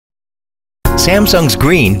Samsung's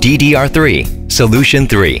Green DDR3 Solution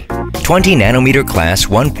 3 20 nanometer class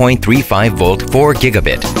 1.35 volt 4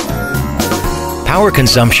 gigabit. Power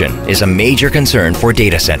consumption is a major concern for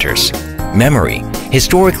data centers. Memory,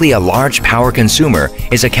 historically a large power consumer,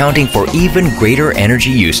 is accounting for even greater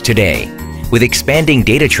energy use today, with expanding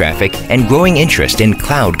data traffic and growing interest in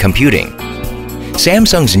cloud computing.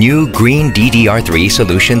 Samsung's new Green DDR3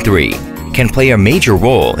 Solution 3 can play a major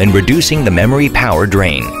role in reducing the memory power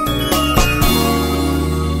drain.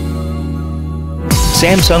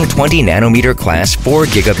 Samsung 20 nanometer class 4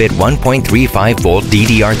 gigabit 1.35 volt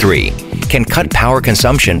DDR3 can cut power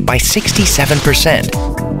consumption by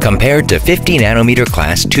 67% compared to 50 nanometer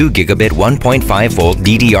class 2 gigabit 1.5 volt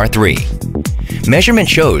DDR3. Measurement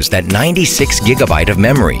shows that 96 gigabyte of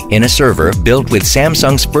memory in a server built with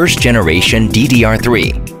Samsung's first generation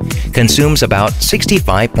DDR3 consumes about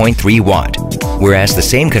 65.3 watt, whereas the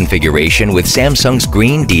same configuration with Samsung's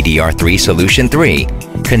Green DDR3 Solution 3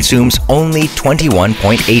 consumes only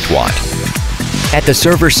 21.8 watt. At the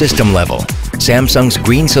server system level, Samsung's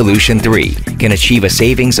Green Solution 3 can achieve a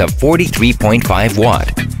savings of 43.5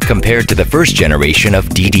 watt compared to the first generation of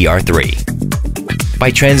DDR3. By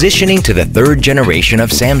transitioning to the third generation of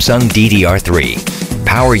Samsung DDR3,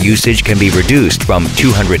 power usage can be reduced from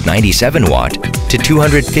 297 watt to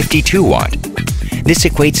 252 watt. This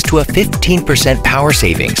equates to a 15% power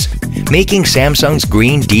savings, making Samsung's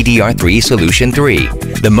Green DDR3 Solution 3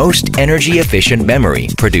 the most energy-efficient memory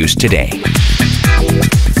produced today.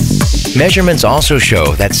 Measurements also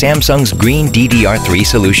show that Samsung's Green DDR3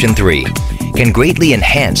 Solution 3 can greatly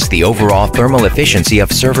enhance the overall thermal efficiency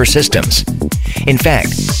of server systems. In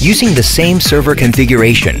fact, using the same server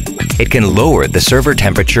configuration, it can lower the server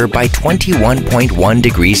temperature by 21.1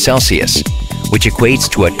 degrees Celsius, which equates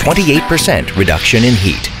to a 28% reduction in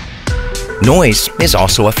heat. Noise is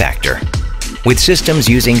also a factor. With systems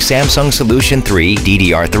using Samsung Solution 3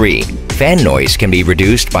 DDR3, fan noise can be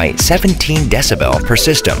reduced by 17 decibel per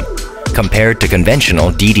system, compared to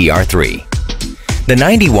conventional DDR3. The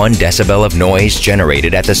 91 decibel of noise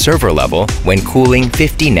generated at the server level when cooling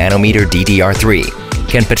 50 nanometer DDR3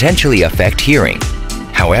 can potentially affect hearing.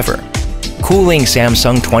 However, cooling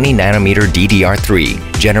Samsung 20 nanometer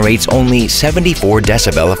DDR3 generates only 74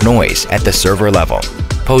 decibel of noise at the server level,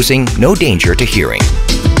 posing no danger to hearing.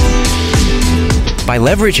 By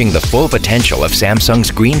leveraging the full potential of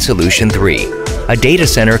Samsung's Green Solution 3, a data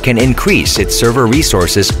center can increase its server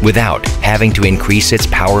resources without having to increase its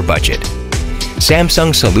power budget.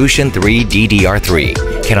 Samsung Solution 3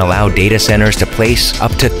 DDR3 can allow data centers to place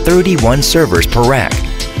up to 31 servers per rack,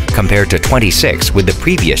 compared to 26 with the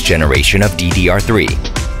previous generation of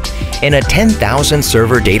DDR3. In a 10,000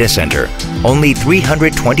 server data center, only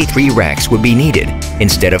 323 racks would be needed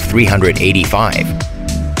instead of 385,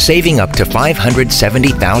 saving up to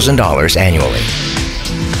 $570,000 annually.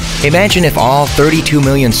 Imagine if all 32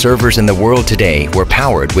 million servers in the world today were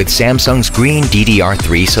powered with Samsung's Green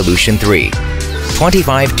DDR3 Solution 3.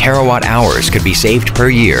 25 terawatt hours could be saved per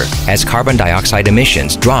year as carbon dioxide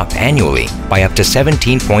emissions drop annually by up to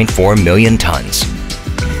 17.4 million tons.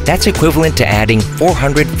 That's equivalent to adding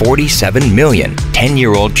 447 million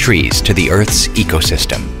 10-year-old trees to the Earth's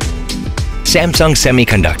ecosystem. Samsung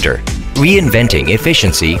Semiconductor, reinventing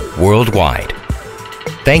efficiency worldwide.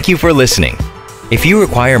 Thank you for listening. If you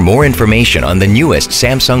require more information on the newest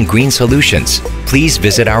Samsung Green solutions, please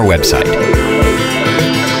visit our website.